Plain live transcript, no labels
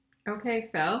Okay,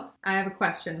 Phil, I have a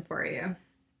question for you.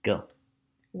 Go.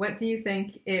 What do you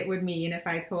think it would mean if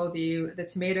I told you the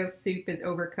tomato soup is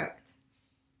overcooked?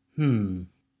 Hmm.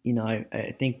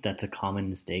 I think that's a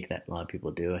common mistake that a lot of people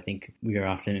do. I think we are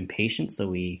often impatient, so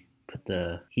we put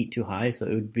the heat too high. So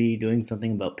it would be doing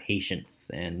something about patience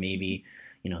and maybe,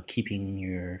 keeping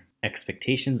your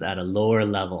expectations at a lower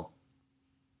level.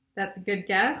 That's a good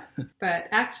guess, but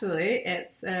actually,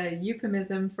 it's a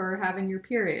euphemism for having your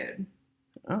period.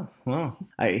 Oh, well.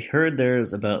 I heard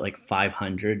there's about like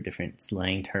 500 different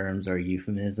slang terms or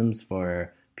euphemisms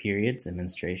for periods and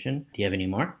menstruation. Do you have any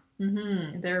more?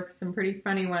 There are some pretty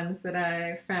funny ones that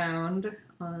I found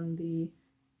on the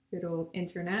good old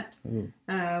internet. Ooh.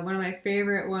 One of my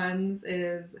favorite ones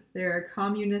is there are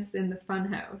communists in the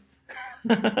funhouse.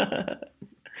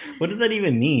 What does that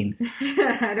even mean?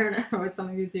 I don't know. It's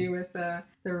something to do with the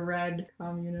red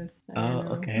communist Oh,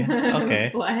 okay. Okay.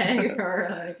 flag, or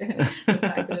like the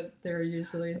fact that they're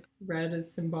usually red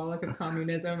is symbolic of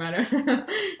communism. I don't know.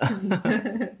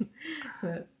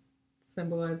 That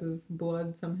symbolizes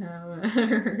blood somehow.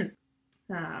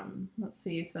 Let's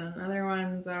see. Some other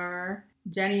ones are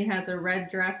Jenny has a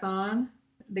red dress on.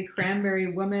 The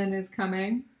cranberry woman is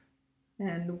coming.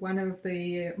 And one of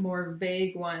the more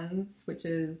vague ones, which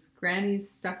is Granny's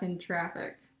stuck in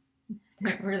traffic. I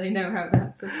don't really know how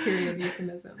that's a period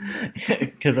euphemism.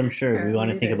 Because I'm sure we want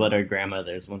to think is. about our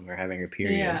grandmothers when we're having our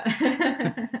period.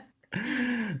 Yeah.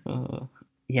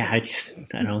 Yeah,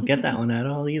 I don't get that one at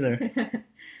all either.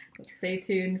 Stay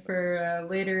tuned for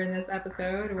later in this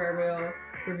episode where we'll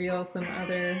reveal some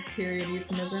other period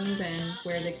euphemisms and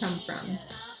where they come from.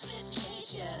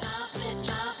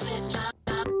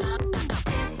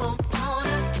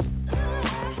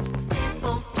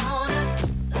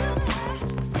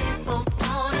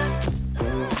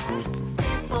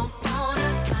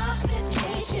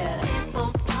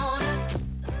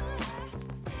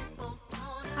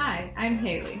 Hi, I'm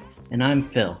Haley. And I'm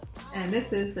Phil. And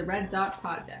this is the Red Dot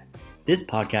Project. This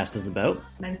podcast is about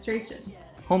menstruation,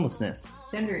 homelessness,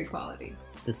 gender equality,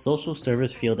 the social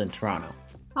service field in Toronto,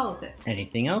 politics,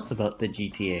 anything else about the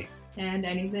GTA, and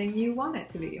anything you want it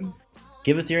to be.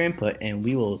 Give us your input and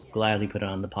we will gladly put it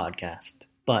on the podcast.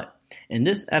 But in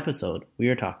this episode, we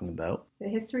are talking about the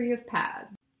history of PAD.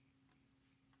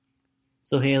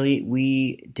 So Haley,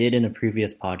 we did in a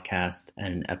previous podcast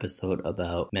an episode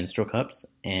about menstrual cups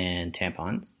and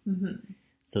tampons. Mm-hmm.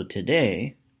 So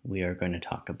today we are going to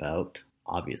talk about,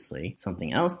 obviously,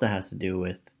 something else that has to do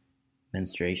with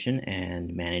menstruation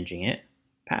and managing it,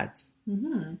 pads.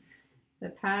 Mm-hmm. The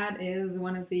pad is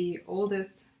one of the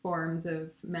oldest forms of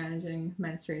managing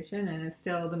menstruation and is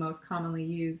still the most commonly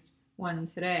used one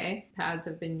today. Pads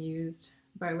have been used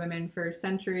by women for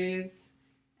centuries,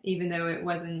 even though it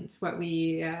wasn't what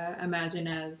we imagine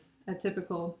as a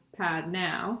typical pad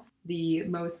now. The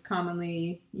most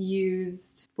commonly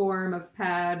used form of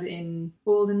pad in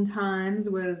olden times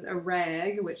was a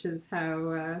rag, which is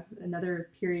how another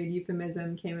period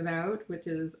euphemism came about, which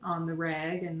is on the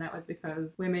rag, and that was because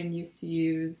women used to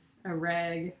use a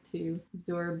rag to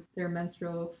absorb their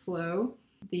menstrual flow.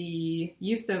 The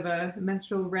use of a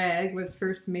menstrual rag was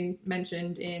first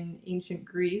mentioned in ancient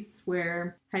Greece,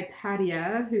 where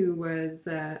Hypatia, who was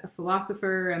a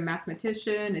philosopher, a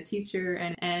mathematician, a teacher,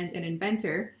 and an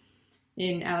inventor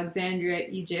in Alexandria,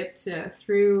 Egypt,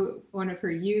 threw one of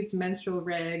her used menstrual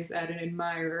rags at an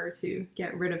admirer to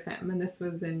get rid of him. And this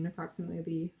was in approximately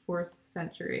the 4th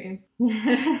century.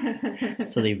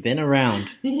 So they've been around.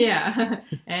 Yeah,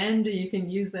 and you can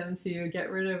use them to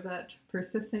get rid of that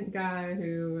persistent guy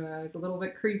who is a little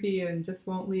bit creepy and just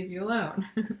won't leave you alone.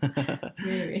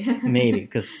 Maybe. Maybe,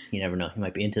 because you never know. He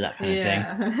might be into that kind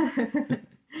of thing.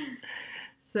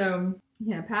 So,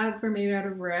 yeah, pads were made out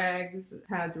of rags.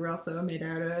 Pads were also made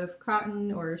out of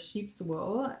cotton or sheep's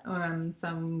wool.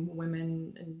 Some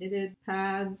women knitted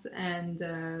pads, and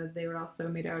they were also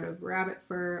made out of rabbit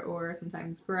fur or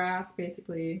sometimes grass,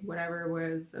 basically whatever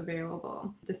was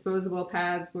available. Disposable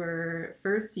pads were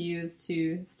first used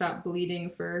to stop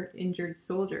bleeding for injured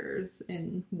soldiers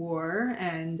in war,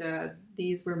 and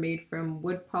these were made from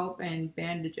wood pulp and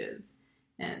bandages.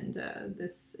 And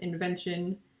this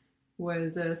invention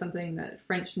was something that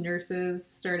French nurses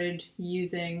started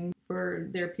using for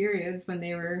their periods when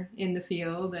they were in the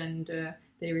field, and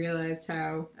they realized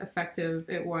how effective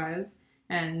it was,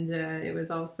 and it was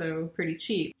also pretty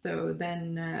cheap. So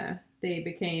then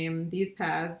these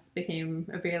pads became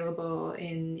available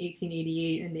in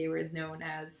 1888, and they were known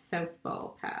as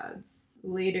Southball pads.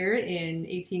 Later, in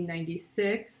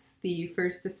 1896, the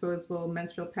first disposable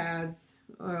menstrual pads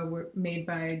were made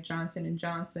by Johnson &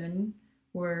 Johnson,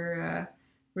 were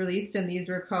released, and these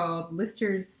were called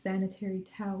Lister's Sanitary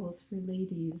Towels for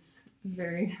Ladies.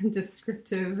 Very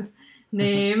descriptive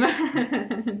name.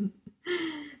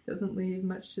 Doesn't leave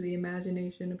much to the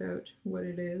imagination about what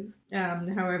it is.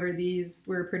 However, these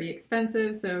were pretty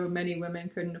expensive, so many women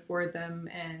couldn't afford them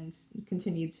and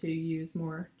continued to use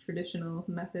more traditional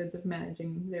methods of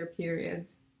managing their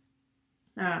periods.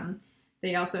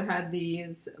 They also had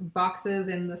these boxes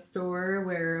in the store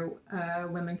where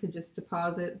women could just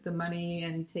deposit the money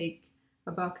and take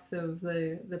a box of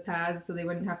the pads, so they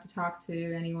wouldn't have to talk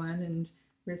to anyone and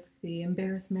risk the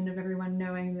embarrassment of everyone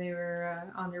knowing they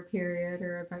were on their period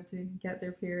or about to get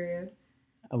their period.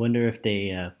 I wonder if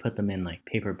they put them in like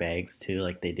paper bags too,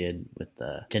 like they did with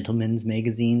the gentlemen's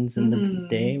magazines in the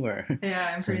day. Where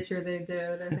yeah, I'm pretty sure they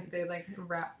did. I think they like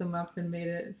wrapped them up and made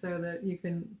it so that you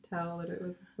couldn't tell that it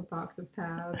was a box of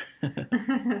pads.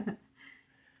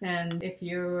 And if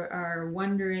you are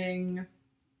wondering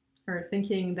or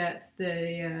thinking that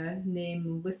the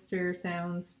name Lister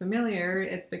sounds familiar,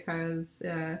 it's because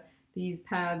these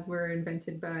pads were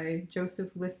invented by Joseph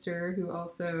Lister, who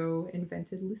also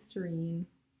invented Listerine.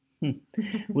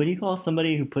 What do you call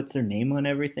somebody who puts their name on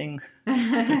everything?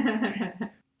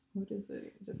 What is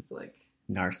it? Just like...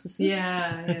 narcissist?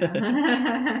 Yeah.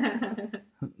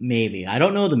 Maybe. I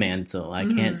don't know the man, so I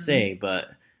can't say, but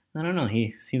I don't know.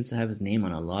 He seems to have his name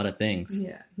on a lot of things.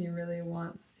 Yeah, he really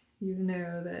wants you to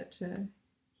know that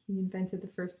he invented the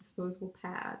first disposable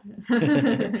pad.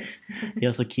 He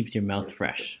also keeps your mouth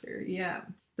fresh. Yeah.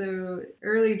 So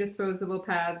early disposable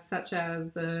pads, such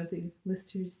as the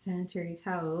Lister's sanitary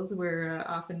towels, were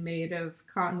often made of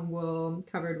cotton wool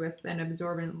covered with an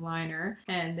absorbent liner,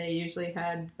 and they usually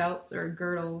had belts or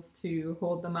girdles to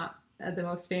hold them up. The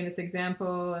most famous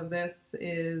example of this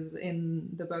is in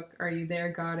the book Are You There,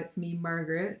 God? It's Me,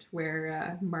 Margaret,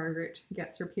 where Margaret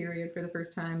gets her period for the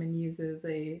first time and uses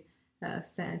a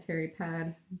sanitary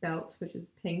pad belt, which is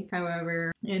pink.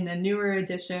 However, in a newer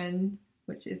edition,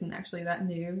 which isn't actually that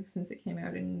new since it came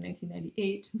out in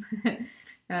 1998,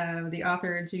 the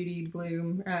author Judy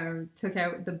Blume took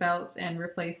out the belt and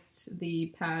replaced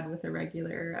the pad with a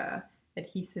regular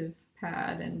adhesive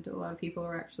pad, and a lot of people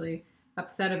were actually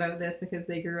upset about this because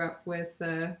they grew up with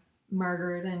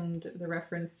Margaret and the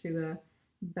reference to the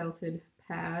belted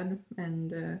pad,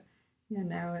 and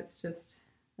now it's just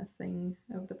a thing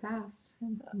of the past.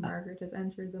 And Margaret has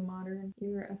entered the modern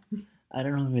era. I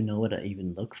don't even know what it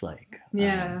even looks like.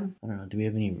 Yeah. I don't know. Do we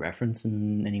have any reference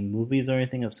in any movies or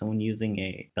anything of someone using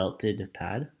a belted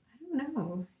pad? I don't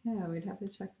know. Yeah, we'd have to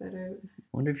check that out.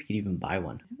 I wonder if you could even buy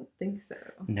one. I don't think so.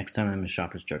 Next time I'm a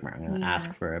Shoppers Drug Mart, I'm going to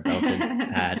ask for a belted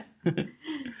pad.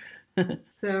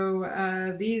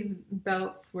 So these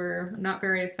belts were not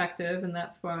very effective, and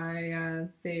that's why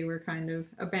they were kind of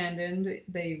abandoned.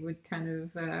 They would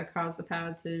kind of cause the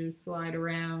pad to slide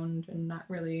around and not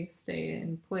really stay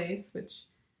in place, which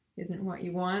isn't what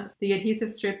you want. The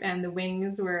adhesive strip and the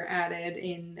wings were added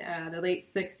in the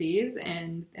late 60s,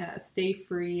 and Stay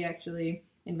Free actually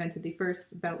invented the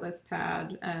first beltless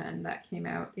pad, and that came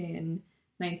out in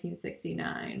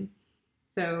 1969.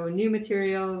 So new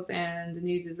materials and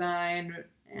new design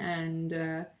and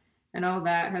all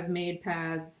that have made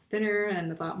pads thinner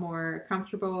and a lot more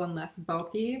comfortable and less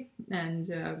bulky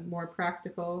and more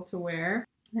practical to wear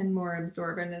and more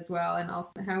absorbent as well. And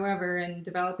also, however, in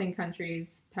developing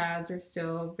countries, pads are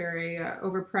still very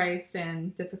overpriced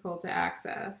and difficult to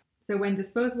access. So when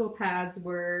disposable pads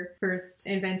were first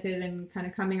invented and kind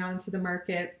of coming onto the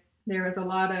market, there was a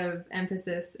lot of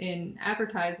emphasis in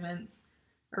advertisements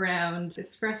around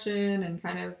discretion and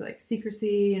kind of like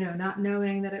secrecy, not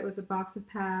knowing that it was a box of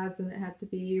pads and it had to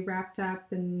be wrapped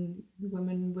up, and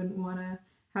women wouldn't want to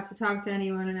have to talk to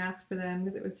anyone and ask for them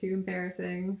because it was too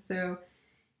embarrassing. So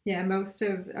yeah, most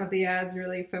of the ads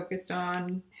really focused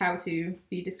on how to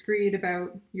be discreet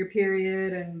about your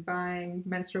period and buying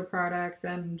menstrual products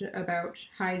and about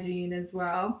hygiene as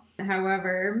well.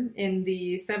 However, in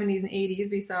the 70s and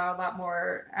 80s, we saw a lot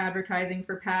more advertising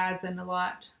for pads and a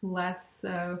lot less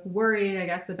worry, I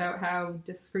guess, about how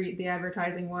discreet the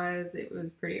advertising was. It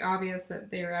was pretty obvious that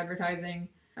they were advertising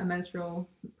a menstrual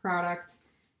product.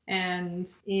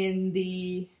 And in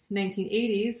the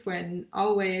 1980s, when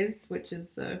Always, which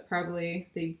is probably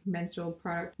the menstrual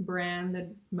product brand that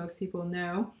most people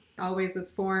know, Always was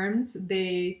formed.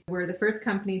 They were the first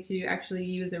company to actually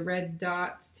use a red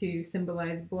dot to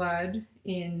symbolize blood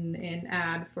in an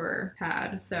ad for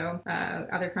pad. So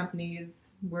other companies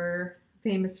were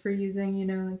famous for using,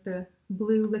 like the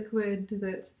blue liquid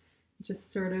that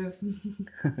just sort of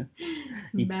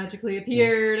magically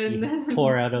appeared and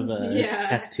pour out of a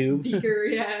test tube.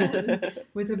 Beaker,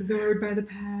 was absorbed by the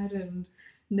pad, and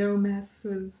no mess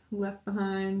was left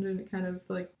behind, and it kind of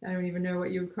like, I don't even know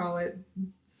what you would call it,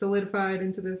 solidified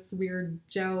into this weird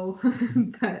gel.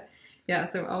 But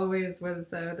yeah, so Always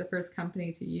was the first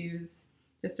company to use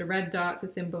just a red dot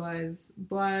to symbolize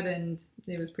blood, and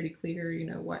it was pretty clear,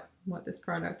 what this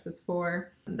product was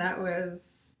for. That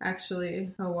was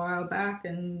actually a while back,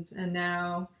 and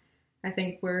now I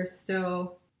think we're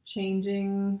still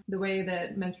changing the way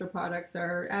that menstrual products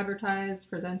are advertised,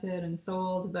 presented, and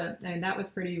sold. But that was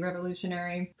pretty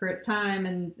revolutionary for its time,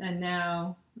 and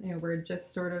now we're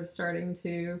just sort of starting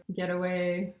to get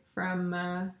away from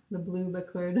the blue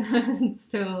liquid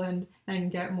still,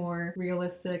 and get more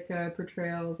realistic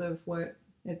portrayals of what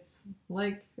it's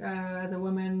like as a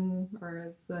woman, or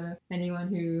as anyone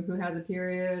who has a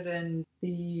period, and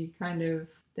the kind of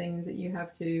things that you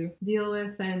have to deal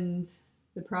with, and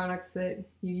the products that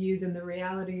you use, and the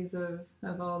realities of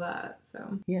all that.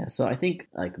 So I think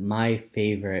like my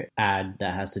favorite ad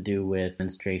that has to do with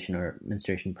menstruation or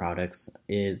menstruation products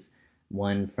is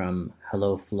one from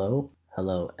Hello Flo,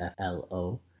 Hello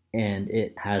FLO, and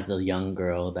it has a young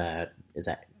girl that is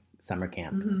at summer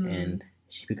camp, and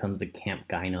she becomes a camp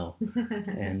gyno,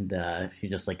 and she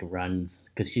just like runs,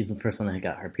 because she's the first one that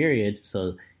got her period,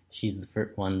 so she's the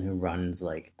first one who runs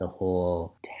like the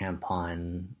whole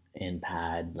tampon and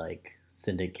pad like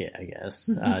syndicate, I guess,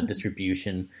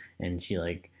 distribution, and she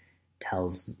like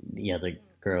tells the other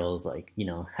girls like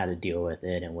how to deal with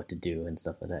it and what to do and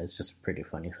stuff like that. It's just pretty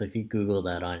funny. So if you Google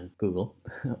that on Google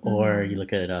or you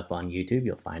look it up on YouTube,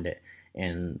 you'll find it.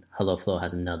 And Hello Flo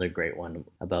has another great one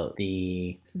about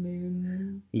the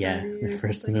moon the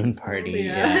first moon party.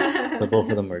 Yeah. So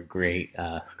both of them were great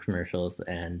commercials.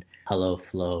 And Hello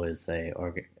Flo is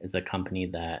a company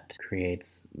that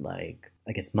creates like,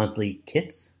 I guess, monthly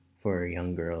kits for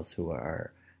young girls who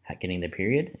are getting their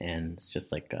period, and it's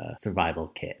just like a survival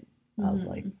kit of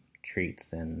like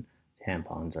treats and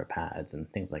tampons or pads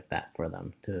and things like that for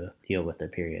them to deal with their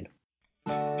period.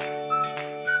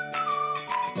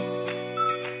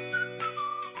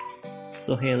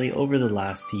 So Haley, over the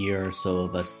last year or so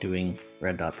of us doing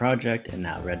Red Dot Project and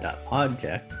now Red Dot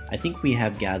Project, I think we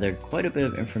have gathered quite a bit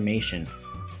of information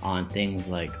on things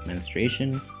like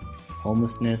menstruation,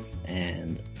 homelessness,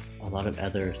 and a lot of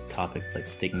other topics like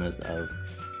stigmas of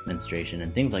menstruation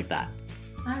and things like that.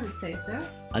 I would say so.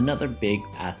 Another big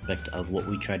aspect of what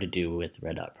we try to do with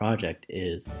Red Dot Project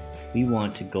is we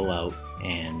want to go out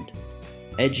and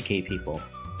educate people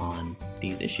on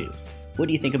these issues. What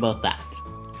do you think about that?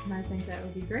 I think that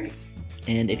would be great.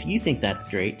 And if you think that's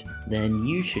great, then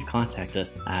you should contact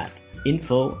us at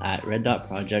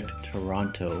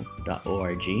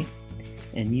info@reddotprojecttoronto.org,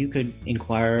 and you could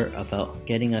inquire about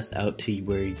getting us out to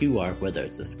where you are, whether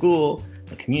it's a school,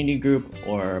 a community group,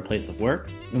 or a place of work.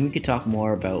 And we could talk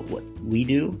more about what we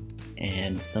do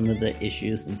and some of the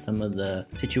issues and some of the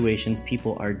situations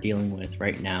people are dealing with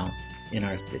right now in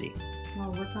our city.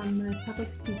 I'll work on my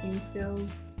public speaking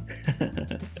skills.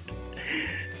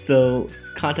 So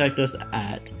contact us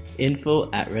at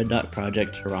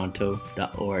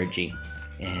info@reddotprojecttoronto.org,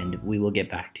 and we will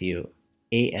get back to you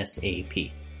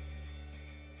ASAP.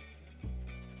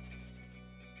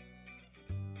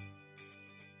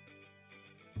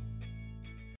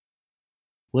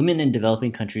 Women in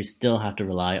developing countries still have to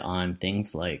rely on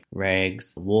things like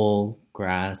rags, wool,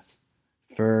 grass,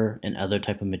 fur, and other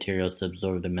type of materials to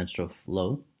absorb the menstrual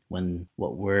flow, when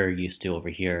what we're used to over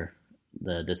here,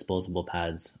 the disposable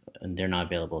pads, and they're not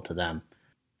available to them.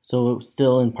 So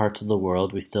still in parts of the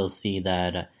world, we still see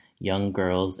that young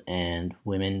girls and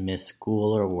women miss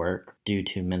school or work due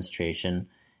to menstruation,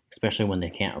 especially when they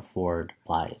can't afford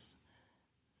supplies.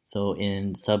 So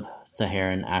in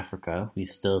sub-Saharan Africa, we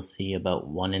still see about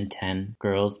 1 in 10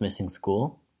 girls missing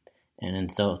school. And in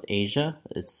South Asia,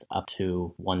 it's up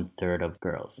to 1/3 of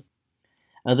girls.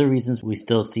 Other reasons we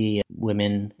still see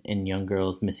women and young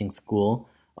girls missing school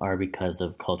are because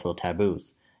of cultural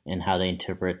taboos and how they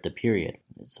interpret the period.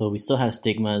 So we still have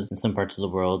stigmas in some parts of the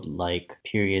world, like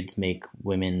periods make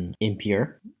women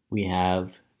impure. We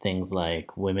have things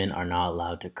like women are not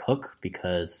allowed to cook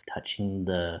because touching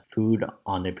the food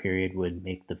on their period would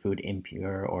make the food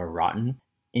impure or rotten.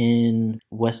 In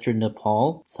Western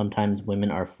Nepal, sometimes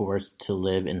women are forced to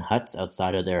live in huts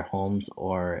outside of their homes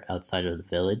or outside of the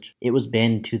village. It was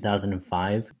banned in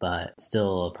 2005, but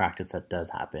still a practice that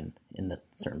does happen in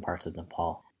certain parts of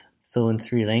Nepal. So in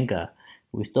Sri Lanka,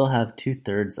 we still have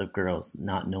 2/3 of girls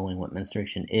not knowing what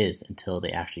menstruation is until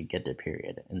they actually get their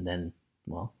period. And then,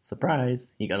 well,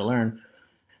 surprise, you gotta learn.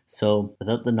 So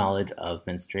without the knowledge of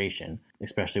menstruation,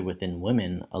 especially within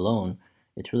women alone,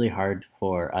 it's really hard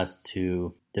for us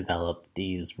to develop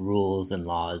these rules and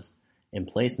laws in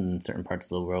place in certain parts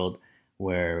of the world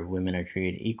where women are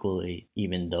treated equally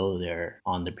even though they're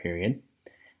on the period.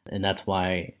 And that's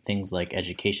why things like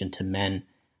education to men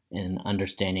and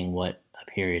understanding what a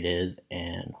period is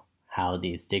and how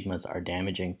these stigmas are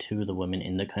damaging to the women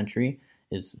in the country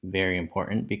is very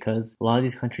important, because a lot of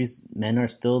these countries, men are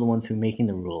still the ones who are making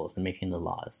the rules and making the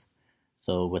laws.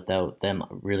 So without them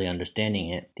really understanding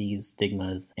it, these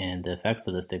stigmas and the effects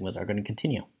of the stigmas are going to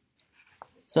continue.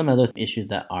 Some other issues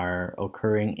that are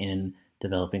occurring in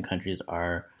developing countries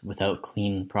are without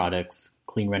clean products,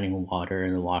 clean running water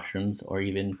in the washrooms, or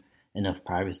even enough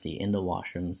privacy in the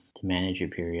washrooms to manage your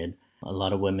period. A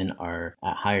lot of women are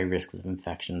at higher risks of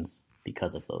infections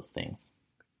because of those things.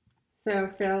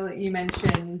 So, Phil, you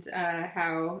mentioned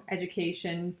how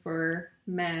education for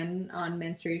men on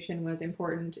menstruation was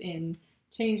important in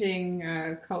changing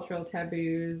cultural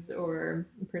taboos or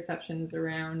perceptions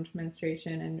around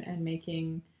menstruation and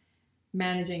making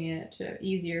managing it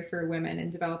easier for women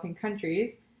in developing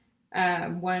countries.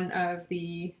 One of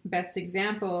the best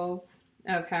examples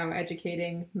of how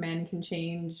educating men can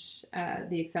change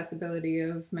the accessibility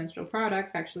of menstrual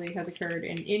products actually has occurred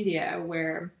in India,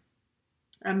 where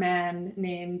a man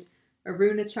named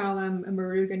Arunachalam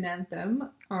Muruganantham,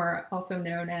 or also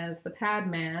known as the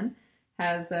Pad Man,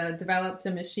 has developed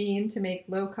a machine to make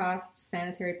low-cost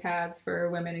sanitary pads for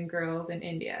women and girls in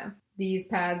India. These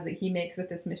pads that he makes with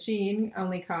this machine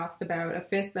only cost about a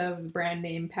fifth of brand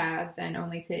name pads and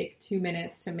only take 2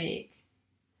 minutes to make.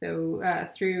 So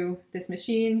through this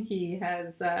machine, he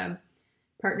has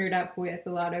partnered up with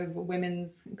a lot of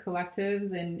women's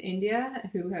collectives in India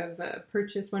who have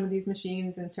purchased one of these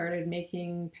machines and started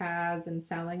making pads and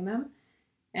selling them.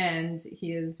 And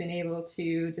he has been able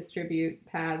to distribute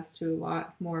pads to a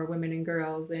lot more women and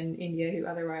girls in India who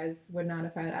otherwise would not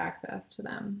have had access to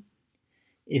them.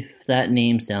 If that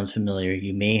name sounds familiar,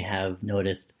 you may have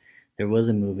noticed there was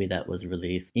a movie that was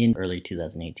released in early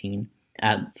 2018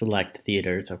 at select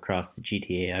theaters across the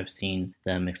GTA. I've seen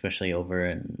them, especially over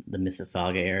in the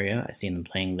Mississauga area. I've seen them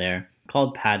playing there,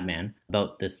 called Padman,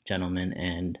 about this gentleman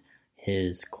and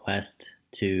his quest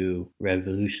to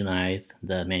revolutionize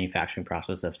the manufacturing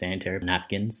process of sanitary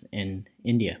napkins in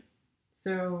India.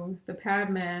 So the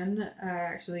Padman,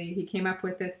 actually, he came up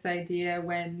with this idea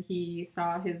when he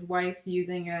saw his wife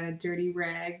using a dirty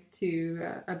rag to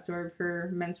absorb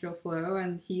her menstrual flow,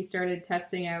 and he started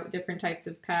testing out different types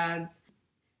of pads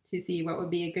to see what would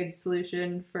be a good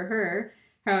solution for her.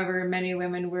 However, many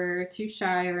women were too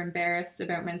shy or embarrassed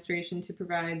about menstruation to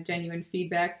provide genuine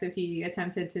feedback, so he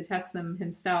attempted to test them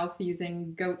himself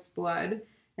using goat's blood.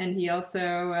 And he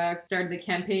also started a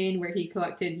campaign where he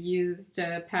collected used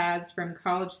pads from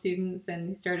college students, and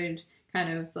he started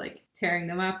kind of like tearing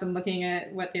them up and looking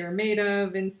at what they were made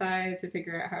of inside to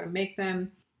figure out how to make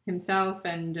them himself.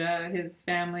 And his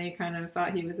family kind of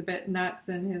thought he was a bit nuts,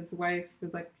 and his wife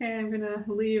was like, okay, I'm gonna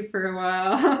leave for a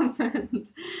while and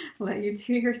let you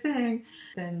do your thing.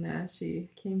 Then she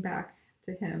came back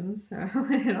to him, so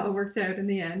it all worked out in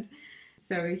the end.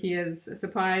 So he has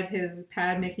supplied his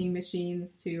pad making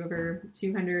machines to over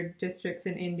 200 districts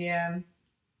in India,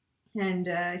 and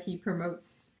he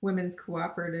promotes women's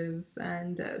cooperatives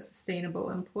and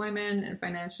sustainable employment and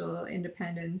financial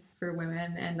independence for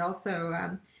women, and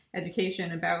also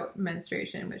education about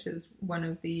menstruation, which is one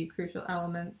of the crucial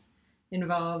elements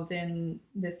involved in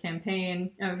this campaign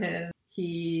of his.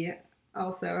 He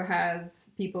also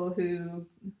has people who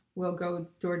will go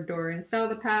door to door and sell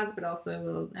the pads, but also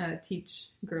will teach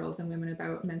girls and women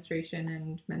about menstruation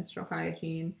and menstrual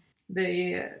hygiene.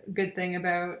 The good thing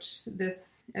about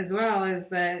this as well is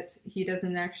that he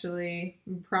doesn't actually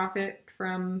profit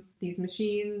from these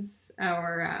machines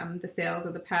or the sales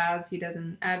of the pads. He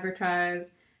doesn't advertise,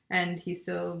 and he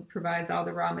still provides all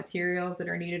the raw materials that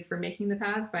are needed for making the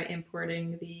pads by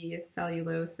importing the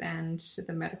cellulose and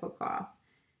the medical cloth.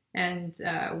 And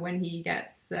when he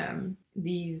gets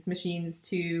these machines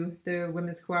to the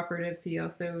women's cooperatives, he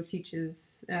also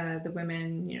teaches the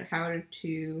women, how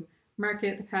to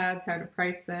market the pads, how to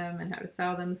price them, and how to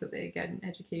sell them, so they get an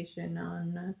education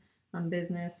on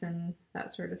business and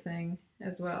that sort of thing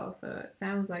as well. So it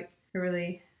sounds like a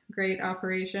really great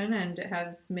operation, and it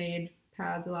has made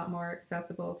pads a lot more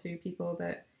accessible to people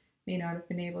that may not have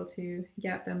been able to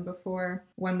get them before.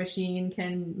 One machine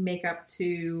can make up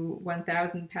to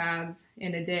 1,000 pads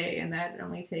in a day, and that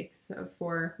only takes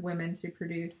 4 women to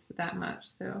produce that much.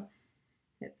 So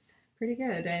it's pretty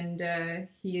good. And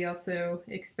he also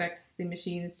expects the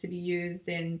machines to be used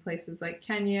in places like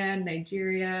Kenya,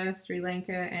 Nigeria, Sri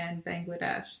Lanka, and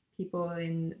Bangladesh. People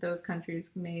in those countries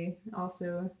may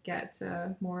also get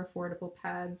more affordable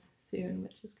pads soon,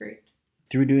 which is great.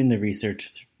 Through doing the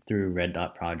research through Red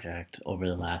Dot Project over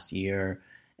the last year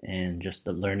and just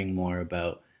learning more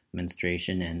about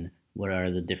menstruation and what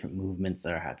are the different movements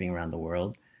that are happening around the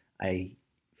world. I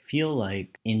feel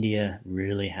like India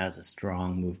really has a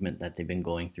strong movement that they've been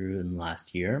going through in the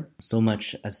last year. So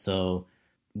much as so,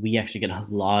 we actually get a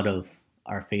lot of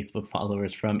our Facebook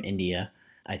followers from India.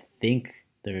 I think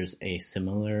there's a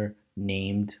similar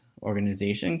named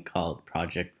organization called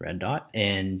Project Red Dot.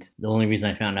 And the only reason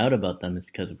I found out about them is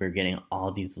because we're getting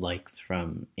all these likes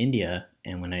from India.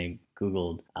 And when I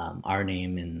Googled our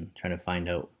name and trying to find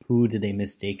out who did they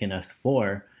mistaken us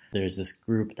for, there's this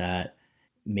group that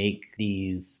make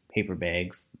these paper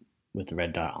bags with the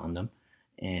red dot on them,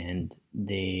 and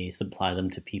they supply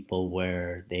them to people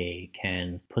where they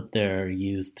can put their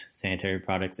used sanitary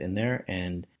products in there,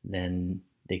 and then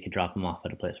they could drop them off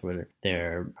at a place where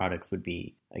their products would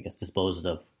be, I guess, disposed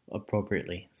of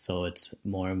appropriately. So it's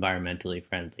more environmentally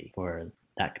friendly for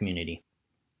that community.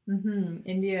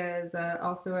 India is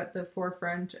also at the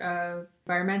forefront of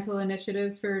environmental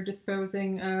initiatives for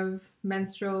disposing of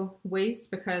menstrual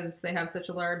waste because they have such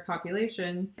a large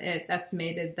population. It's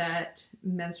estimated that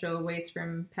menstrual waste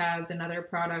from pads and other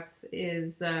products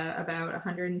is about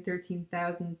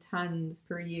 113,000 tons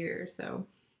per year. So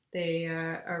they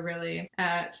are really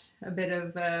at a bit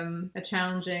of a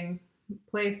challenging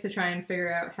place to try and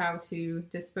figure out how to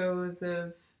dispose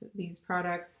of these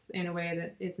products in a way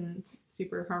that isn't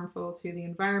super harmful to the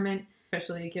environment,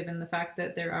 especially given the fact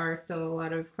that there are still a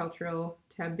lot of cultural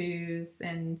taboos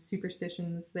and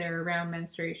superstitions there around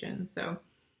menstruation. So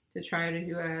to try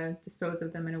to dispose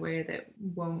of them in a way that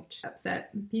won't upset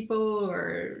people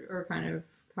or kind of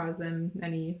cause them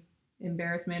any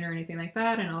embarrassment or anything like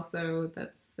that, and also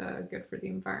that's good for the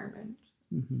environment.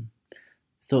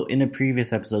 So in a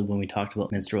previous episode when we talked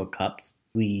about menstrual cups,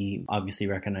 we obviously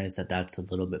recognize that that's a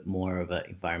little bit more of an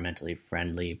environmentally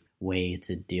friendly way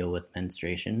to deal with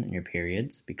menstruation and your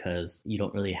periods, because you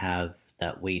don't really have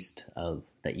that waste of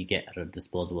that you get out of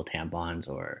disposable tampons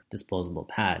or disposable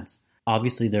pads.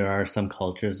 Obviously, there are some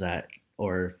cultures that,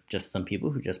 or just some people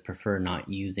who just prefer not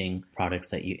using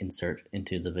products that you insert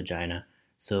into the vagina.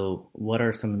 So what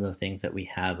are some of the things that we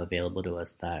have available to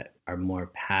us that are more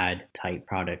pad type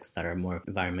products that are more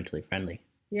environmentally friendly?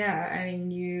 Yeah, I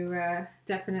mean, you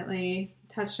definitely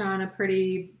touched on a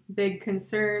pretty big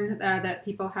concern that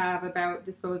people have about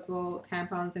disposable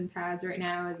tampons and pads right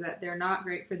now is that they're not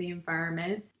great for the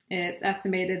environment. It's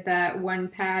estimated that one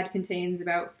pad contains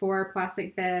about 4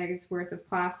 plastic bags worth of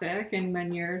plastic, and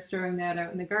when you're throwing that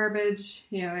out in the garbage,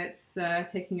 it's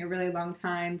taking a really long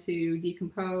time to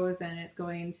decompose, and it's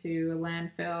going to a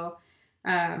landfill.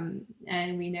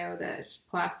 And we know that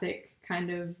plastic kind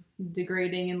of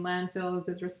degrading in landfills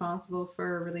is responsible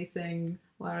for releasing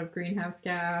a lot of greenhouse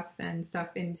gas and stuff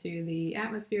into the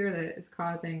atmosphere that is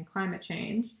causing climate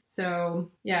change. So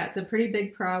yeah, it's a pretty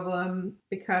big problem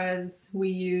because we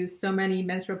use so many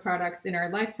menstrual products in our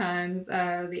lifetimes.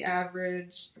 The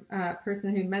average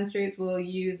person who menstruates will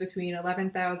use between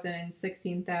 11,000 and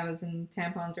 16,000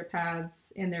 tampons or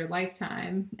pads in their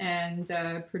lifetime and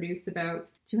produce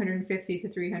about 250 to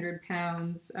 300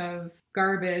 pounds of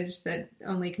garbage that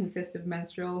only consists of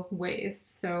menstrual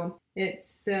waste. So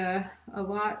it's a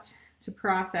lot to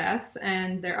process,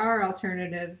 and there are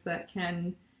alternatives that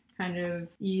can kind of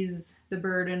ease the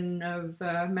burden of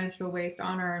menstrual waste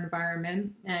on our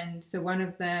environment. And so one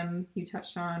of them you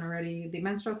touched on already, the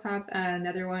menstrual cup.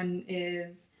 Another one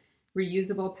is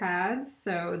reusable pads.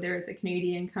 So there's a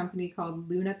Canadian company called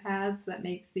Luna Pads that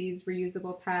makes these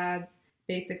reusable pads.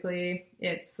 Basically,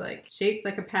 it's like shaped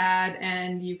like a pad,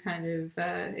 and you kind of,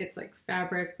 it's like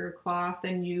fabric or cloth,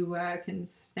 and you can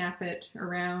snap it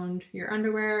around your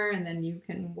underwear, and then you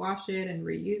can wash it and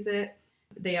reuse it.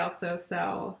 They also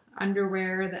sell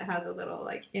underwear that has a little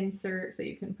like insert, so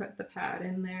you can put the pad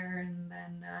in there, and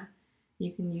then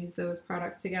you can use those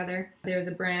products together. There's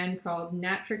a brand called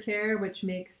Natracare, which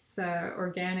makes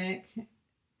organic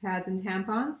pads and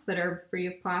tampons that are free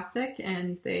of plastic,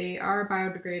 and they are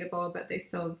biodegradable, but they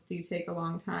still do take a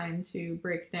long time to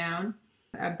break down.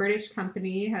 A British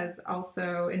company has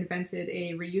also invented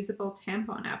a reusable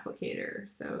tampon applicator.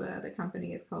 So the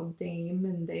company is called Dame,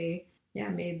 and they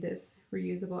made this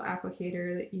reusable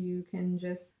applicator that you can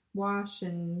just wash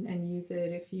and use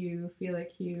it if you feel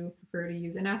like you prefer to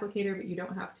use an applicator, but you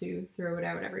don't have to throw it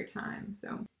out every time.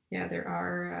 So yeah, there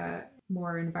are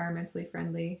more environmentally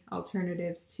friendly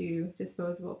alternatives to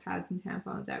disposable pads and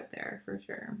tampons out there for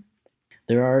sure.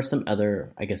 There are some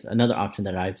other, I guess, another option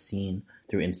that I've seen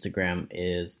through Instagram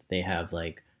is they have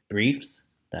like briefs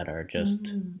that are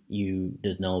just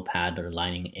there's no pad or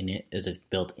lining in it. It's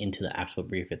built into the actual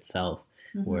brief itself,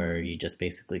 where you just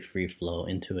basically free flow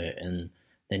into it, and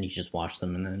then you just wash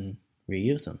them and then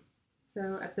reuse them.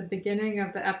 So at the beginning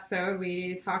of the episode,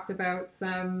 we talked about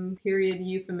some period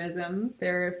euphemisms.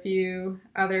 There are a few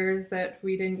others that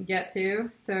we didn't get to.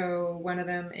 So one of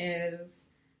them is,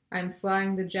 I'm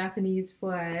flying the Japanese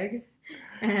flag.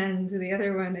 And the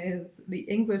other one is, the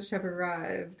English have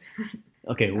arrived.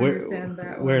 Okay, where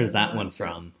is that one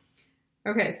from?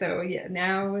 Okay, so yeah,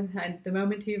 now the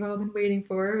moment you've all been waiting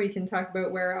for, we can talk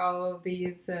about where all of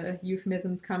these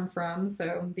euphemisms come from.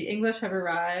 So the English have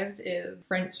arrived is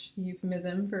French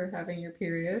euphemism for having your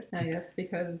period, I guess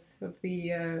because of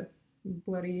the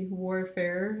bloody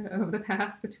warfare of the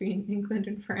past between England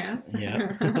and France.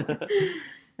 Yeah.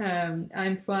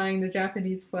 I'm flying the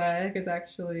Japanese flag is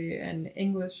actually an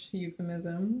English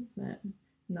euphemism. I'm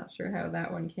not sure how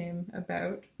that one came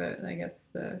about, but I guess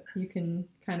you can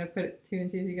kind of put two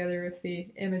and two together with the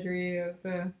imagery of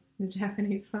the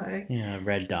Japanese flag. Yeah,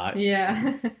 red dot.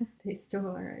 Yeah, they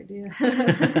stole our idea.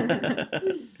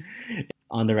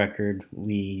 On the record,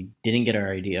 we didn't get our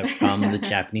idea from the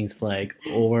Japanese flag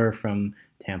or from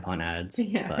tampon ads,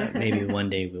 but maybe one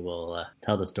day we will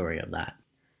tell the story of that.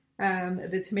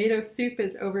 The tomato soup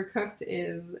is overcooked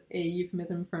is a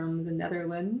euphemism from the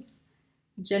Netherlands.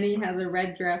 Jenny has a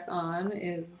red dress on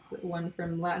is one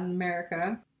from Latin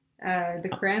America. The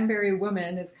cranberry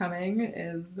woman is coming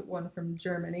is one from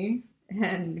Germany.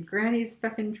 And Granny's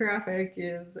stuck in traffic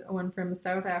is one from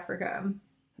South Africa.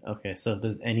 Okay, so if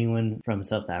there's anyone from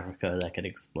South Africa that could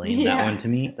explain that one to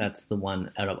me, that's the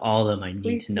one out of all of them I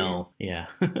need to know. Yeah.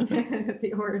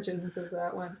 The origins of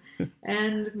that one.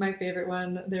 And my favorite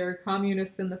one, there are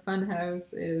communists in the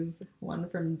funhouse, is one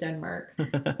from Denmark.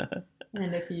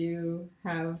 And if you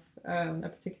have a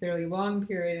particularly long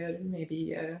period,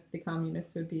 maybe the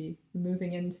communists would be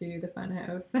moving into the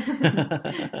funhouse,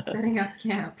 setting up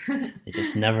camp. They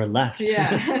just never left.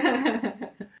 Yeah.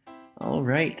 All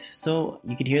right, so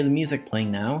you could hear the music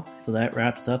playing now. So that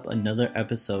wraps up another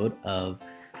episode of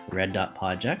Red Dot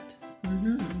Project.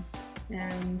 Mm-hmm.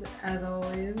 And as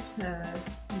always,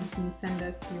 you can send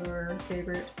us your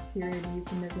favorite period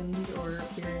euphemisms or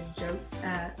period jokes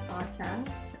at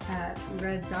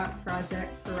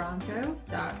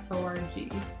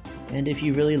red.projecttoronto.org. And if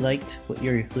you really liked what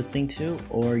you're listening to,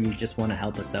 or you just want to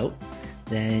help us out,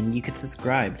 then you could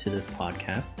subscribe to this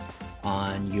podcast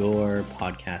on your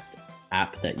podcast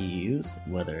app that you use,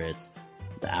 whether it's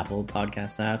the Apple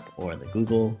Podcast app or the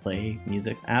Google Play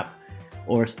Music app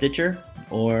or Stitcher,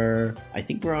 or I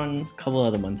think we're on a couple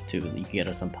other ones too. You can get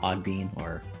us on Podbean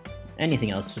or anything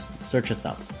else. Just search us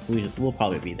up. We'll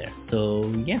probably be there.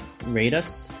 So yeah, rate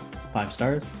us 5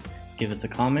 stars, give us a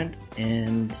comment,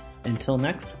 and until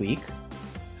next week,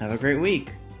 have a great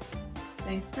week.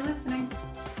 Thanks for listening.